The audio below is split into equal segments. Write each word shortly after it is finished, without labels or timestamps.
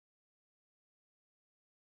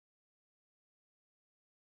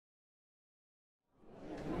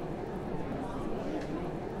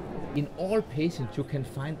In all patients you can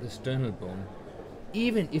find the sternal bone,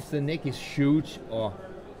 even if the neck is huge or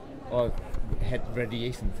had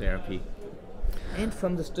radiation therapy. And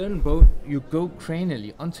from the sternal bone you go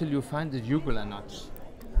cranially until you find the jugular notch.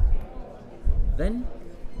 Then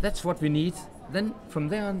that's what we need. Then from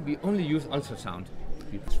there on we only use ultrasound.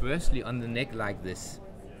 Transversely on the neck like this.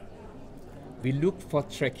 We look for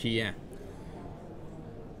trachea.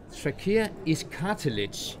 Trachea is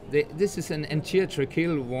cartilage. This is an anterior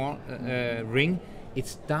tracheal ring.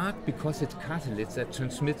 It's dark because it's cartilage that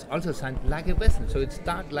transmits ultrasound like a vessel. So it's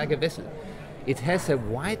dark like a vessel. It has a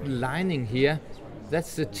white lining here.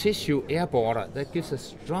 That's the tissue air border that gives a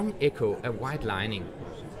strong echo, a white lining.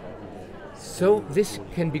 So this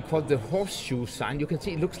can be called the horseshoe sign. You can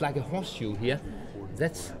see it looks like a horseshoe here.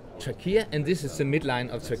 That's trachea, and this is the midline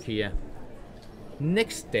of trachea.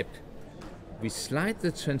 Next step, we slide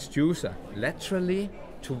the transducer laterally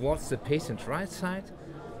towards the patient's right side,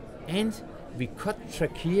 and we cut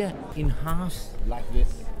trachea in halves like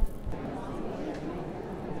this.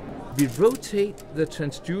 We rotate the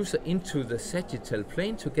transducer into the sagittal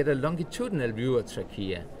plane to get a longitudinal view of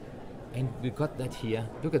trachea. And we got that here.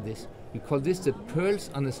 Look at this. We call this the pearls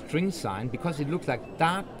on a string sign because it looks like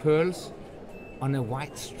dark pearls on a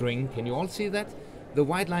white string. Can you all see that? The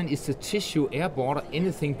white line is the tissue air border.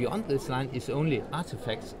 Anything beyond this line is only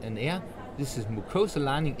artifacts and air. This is mucosal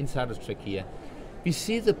lining inside of trachea. We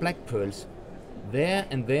see the black pearls there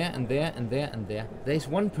and there and there and there and there. There is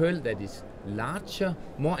one pearl that is larger,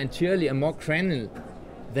 more anteriorly and more cranial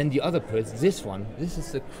than the other pearls. This one, this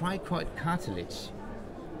is the cricoid cartilage.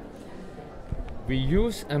 We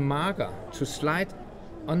use a marker to slide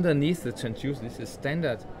underneath the transducer. This is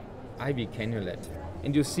standard IV cannula.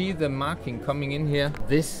 And you see the marking coming in here.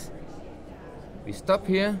 This, we stop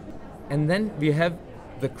here, and then we have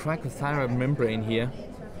the cricothyroid membrane here.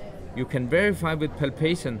 You can verify with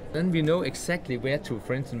palpation. Then we know exactly where to,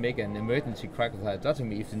 for instance, make an emergency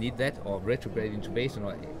cricothyroidotomy if you need that, or retrograde intubation,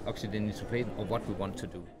 or oxygen intubation, or what we want to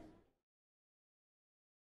do.